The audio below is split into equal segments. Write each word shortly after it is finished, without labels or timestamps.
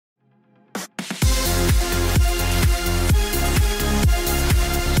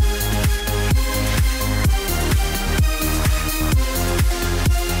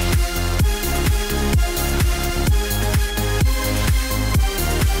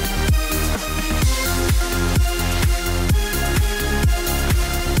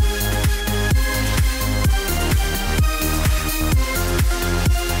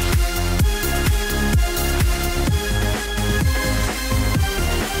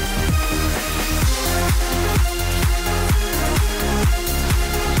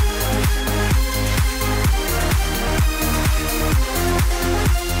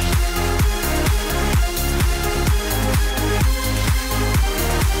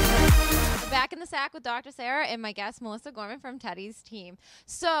the SAC with Dr. Sarah and my guest, Melissa Gorman from Tedy's team.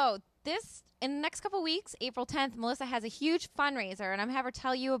 So in the next couple weeks, April 10th, Melissa has a huge fundraiser, and I'm going to have her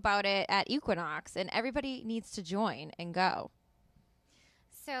tell you about it at Equinox, and everybody needs to join and go.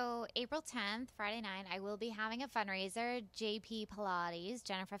 So April 10th, Friday night, I will be having a fundraiser. JP Pilates,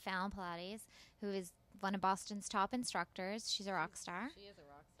 Jennifer Fallon Pilates, who is one of Boston's top instructors. She's a rock star. She is a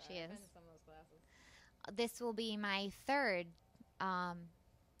rock star. She is. I've been to some of those classes. This will be my third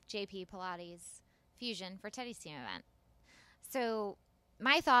JP Pilates Fusion for Tedy's team event. So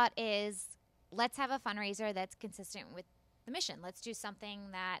my thought is, let's have a fundraiser that's consistent with the mission. Let's do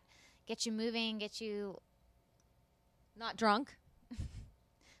something that gets you moving, gets you... Not drunk.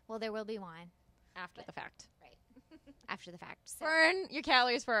 Well, there will be wine. After the fact. Right. After the fact. So. Burn your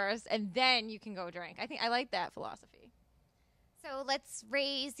calories first, and then you can go drink. I like that philosophy. So let's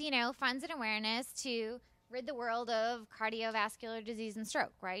raise, funds and awareness to rid the world of cardiovascular disease and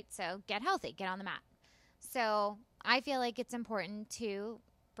stroke, right? So get healthy, get on the mat. So I feel like it's important to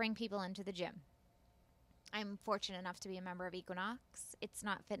bring people into the gym. I'm fortunate enough to be a member of Equinox. It's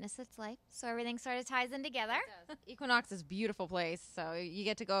not fitness, it's life. So everything sort of ties in together. It does. Equinox is a beautiful place, so you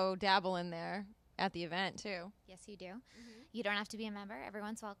get to go dabble in there at the event, too. Yes, you do. Mm-hmm. You don't have to be a member.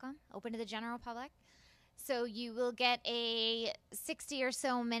 Everyone's welcome. Open to the general public. So you will get a 60 or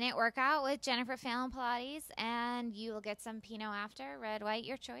so minute workout with Jennifer Fallon Pilates, and you will get some Pinot after, red, white,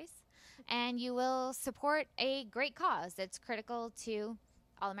 your choice. And you will support a great cause that's critical to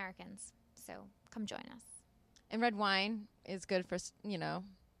all Americans. So come join us. And red wine is good for,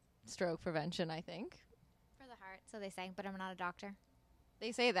 stroke prevention, I think. For the heart, so they say, but I'm not a doctor.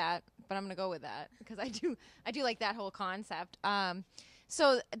 They say that, but I'm going to go with that because I do like that whole concept.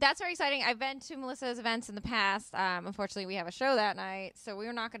 So that's very exciting. I've been to Melissa's events in the past. Unfortunately, we have a show that night, so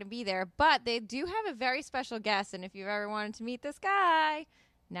we're not going to be there. But they do have a very special guest, and if you've ever wanted to meet this guy,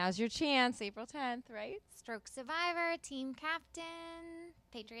 now's your chance, April 10th, right? Stroke survivor, team captain,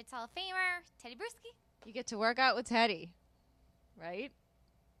 Patriots Hall of Famer, Tedy Bruschi. You get to work out with Tedy, right?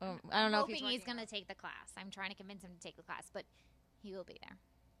 I don't know if he's going to take the class. I'm trying to convince him to take the class, but he will be there.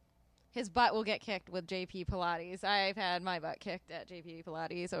 His butt will get kicked with JP Pilates. I've had my butt kicked at JP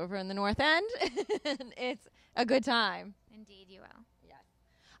Pilates over in the North End. It's a good time. Indeed, you will.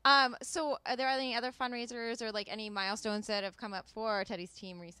 Yes. So are there any other fundraisers or any milestones that have come up for Tedy's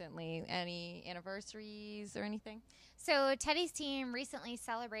team recently? Any anniversaries or anything? So Tedy's team recently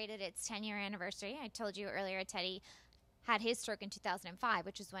celebrated its 10-year anniversary. I told you earlier Tedy had his stroke in 2005,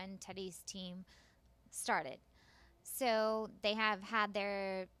 which is when Tedy's team started. So they have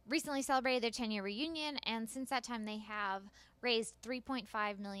recently celebrated their 10-year reunion, and since that time they have raised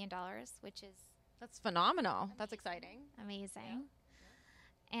 $3.5 million, which is... That's phenomenal. Amazing. That's exciting. Amazing.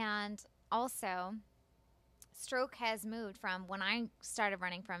 Yeah. And also, stroke has moved from when I started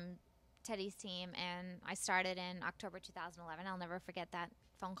running from Tedy's team, and I started in October 2011. I'll never forget that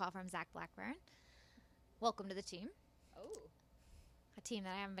phone call from Zach Blackburn. Welcome to the team. Oh. A team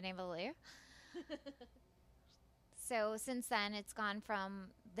that I haven't been able to leave. So since then, it's gone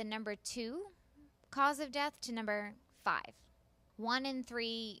from the number 2 cause of death to number 5. 1 in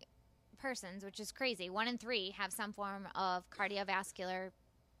 3 persons, which is crazy, 1 in 3 have some form of cardiovascular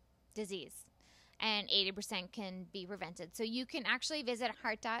disease, and 80% can be prevented. So you can actually visit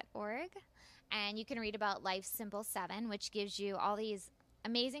heart.org, and you can read about Life's Simple 7, which gives you all these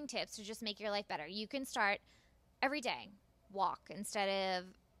amazing tips to just make your life better. You can start every day, walk instead of,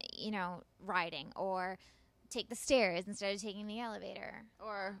 riding, or take the stairs instead of taking the elevator.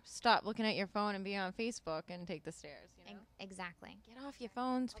 Or stop looking at your phone and be on Facebook and take the stairs. Exactly. Get off your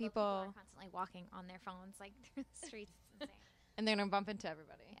phones, people. Although people are constantly walking on their phones through the streets. It's insane. And they're going to bump into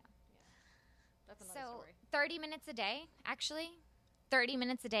everybody. Yeah. That's another story. 30 minutes a day, actually. 30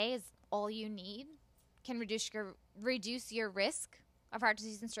 minutes a day is all you need. Can reduce your risk of heart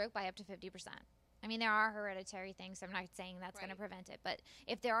disease and stroke by up to 50%. I mean, there are hereditary things, so I'm not saying that's going to prevent it. But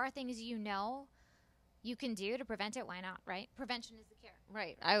if there are things you can do to prevent it, why not, right? Prevention is the cure.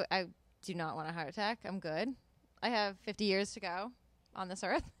 Right. I do not want a heart attack. I'm good. I have 50 years to go on this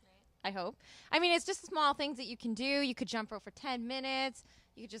earth, right. I hope. I mean, it's just small things that you can do. You could jump rope for 10 minutes.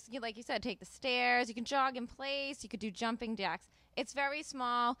 You could just, like you said, take the stairs. You can jog in place. You could do jumping jacks. It's very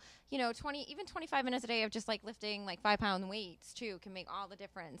small. even 25 minutes a day of just lifting 5-pound weights too can make all the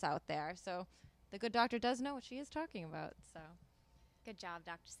difference out there. So the good doctor does know what she is talking about. So. Good job,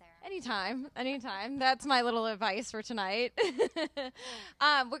 Dr. Sarah. Anytime. That's my little advice for tonight. We're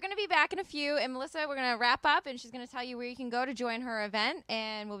going to be back in a few, and Melissa, we're going to wrap up, and she's going to tell you where you can go to join her event,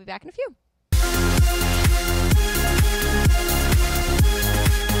 and we'll be back in a few.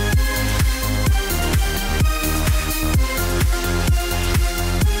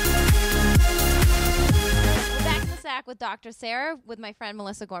 SAC with Dr. Sarah with my friend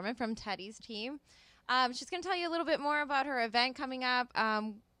Melissa Gorman from Tedy's team. She's going to tell you a little bit more about her event coming up.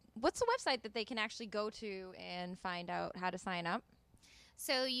 What's the website that they can actually go to and find out how to sign up?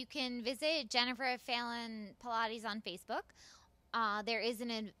 So you can visit Jennifer Phelan Pilates on Facebook. There is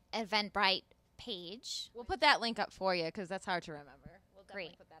an Eventbrite page. We'll put that link up for you because that's hard to remember. We'll definitely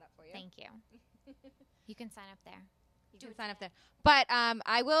Great. put that up for you. Thank you. You can sign up there. You can sign up there. But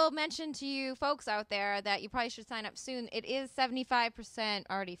I will mention to you folks out there that you probably should sign up soon. It is 75%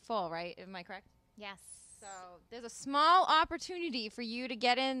 already full, right? Am I correct? Yes. So there's a small opportunity for you to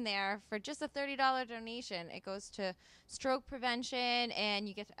get in there for just a $30 donation. It goes to stroke prevention, and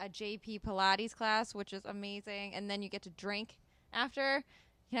you get a JP Pilates class, which is amazing. And then you get to drink after. You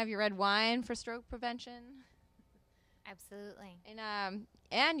can have your red wine for stroke prevention. Absolutely.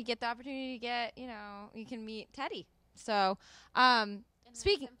 And you get the opportunity to get, you can meet Tedy. So,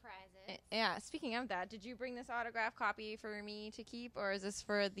 speaking of that, did you bring this autograph copy for me to keep, or is this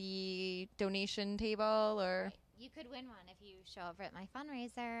for the donation table, or? Right. You could win one if you show up at my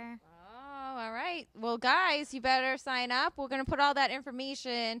fundraiser. Oh, all right. Well, guys, you better sign up. We're going to put all that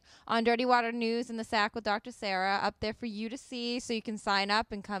information on Dirty Water News and the SAC with Dr. Sarah up there for you to see, so you can sign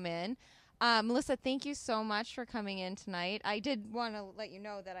up and come in. Melissa, thank you so much for coming in tonight. I did want to let you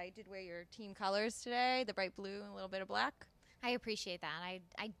know that I did wear your team colors today, the bright blue and a little bit of black. I appreciate that.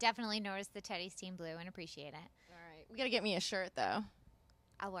 I definitely noticed the Tedy's team blue and appreciate it. All right. We got to get me a shirt, though.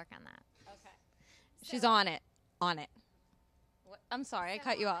 I'll work on that. Okay. She's on it. On it. What? I'm sorry. I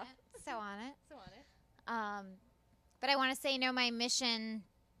cut you off. So on it. But I want to say, my mission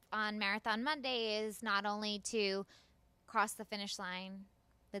on Marathon Monday is not only to cross the finish line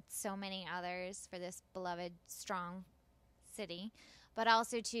with so many others for this beloved, strong city, but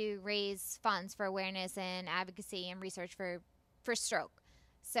also to raise funds for awareness and advocacy and research for stroke.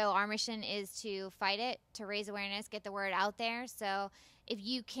 So our mission is to fight it, to raise awareness, get the word out there. So if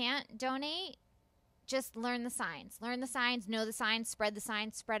you can't donate, just learn the signs. Learn the signs, know the signs,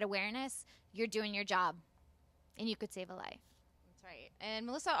 spread awareness. You're doing your job, and you could save a life. That's right. And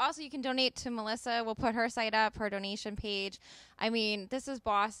Melissa, also you can donate to Melissa. We'll put her site up, her donation page. I mean, this is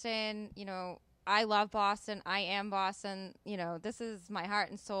Boston. I love Boston. I am Boston. This is my heart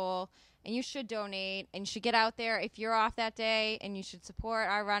and soul. And you should donate, and you should get out there if you're off that day, and you should support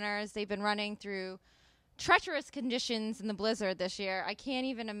our runners. They've been running through treacherous conditions in the blizzard this year. I can't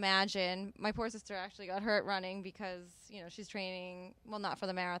even imagine. My poor sister actually got hurt running because, she's training, well, not for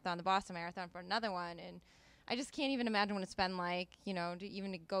the marathon, the Boston Marathon, for another one. And I just can't even imagine what it's been like,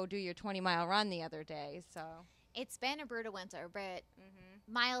 to go do your 20-mile run the other day. So it's been a brutal winter, but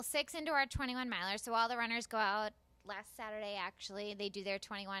mile 6 into our 21-miler, so all the runners go out last Saturday, actually. They do their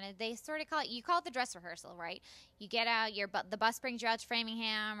 21, and they sort of call it the dress rehearsal, right? You get out, the bus brings you out to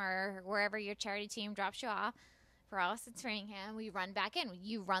Framingham or wherever your charity team drops you off. For us, it's Framingham. We run back in.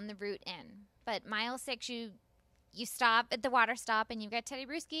 You run the route in. But mile 6, you stop at the water stop, and you've got Tedy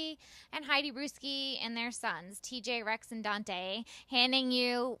Bruschi and Heidi Bruschi and their sons, TJ, Rex, and Dante, handing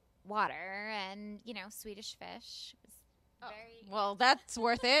you water and, Swedish fish. Well, that's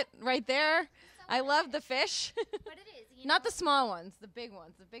worth it right there. I love the fish. But it is. Not the small ones, the big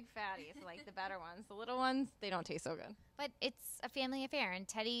ones, the big fatties, like the better ones. The little ones, they don't taste so good. But it's a family affair, and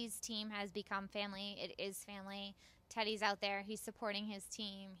Tedy's team has become family. It is family. Tedy's out there. He's supporting his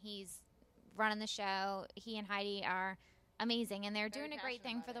team. He's running the show. He and Heidi are amazing, and they're doing a great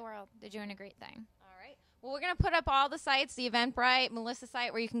thing for the world. They're doing a great thing. All right. Well, we're going to put up all the sites, the Eventbrite, Melissa's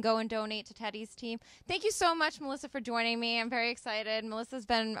site, where you can go and donate to Tedy's team. Thank you so much, Melissa, for joining me. I'm very excited. Melissa's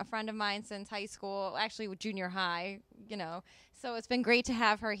been a friend of mine since high school, actually with junior high, So it's been great to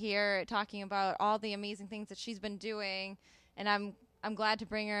have her here talking about all the amazing things that she's been doing, and I'm glad to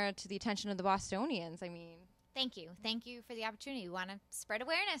bring her to the attention of the Bostonians. Thank you. Thank you for the opportunity. We want to spread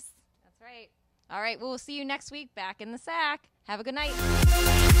awareness. That's right. All right. Well, we'll see you next week back in the SAC. Have a good night.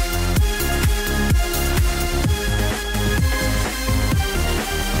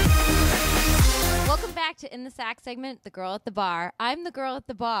 Welcome back to In the SAC segment, The Girl at the Bar. I'm the girl at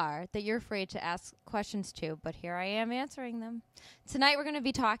the bar that you're afraid to ask questions to, but here I am answering them. Tonight we're going to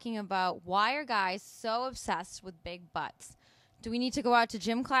be talking about why are guys so obsessed with big butts? Do we need to go out to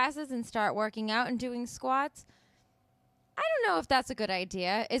gym classes and start working out and doing squats? I don't know if that's a good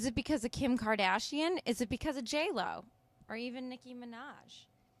idea. Is it because of Kim Kardashian? Is it because of J-Lo? Or even Nicki Minaj?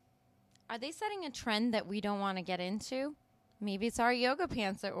 Are they setting a trend that we don't want to get into? Maybe it's our yoga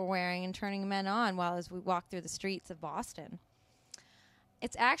pants that we're wearing and turning men on as we walk through the streets of Boston.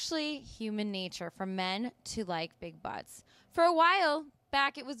 It's actually human nature for men to like big butts. For a while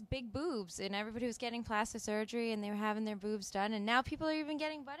back, it was big boobs, and everybody was getting plastic surgery, and they were having their boobs done, and now people are even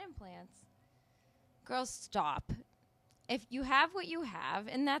getting butt implants. Girls, stop. if you have what you have,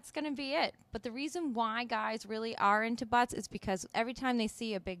 and that's going to be it. But the reason why guys really are into butts is because every time they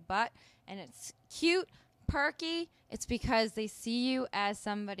see a big butt and it's cute, perky, it's because they see you as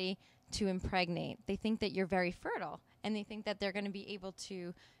somebody to impregnate. They think that you're very fertile, and they think that they're going to be able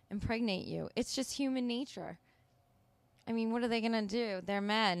to impregnate you. It's just human nature. I mean, what are they going to do? They're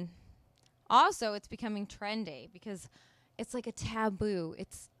men. Also, it's becoming trendy because it's like a taboo.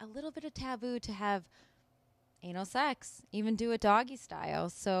 It's a little bit of taboo to have anal sex, even do it doggy style.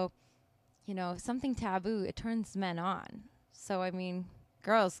 So, you know, something taboo, it turns men on. So, I mean,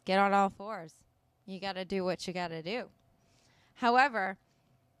 girls, get on all fours. You got to do what you got to do. However,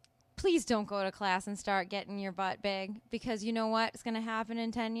 please don't go to class and start getting your butt big, because you know what's going to happen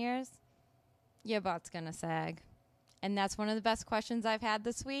in 10 years? Your butt's going to sag. And that's one of the best questions I've had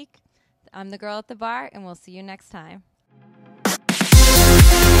this week. I'm the girl at the bar, and we'll see you next time.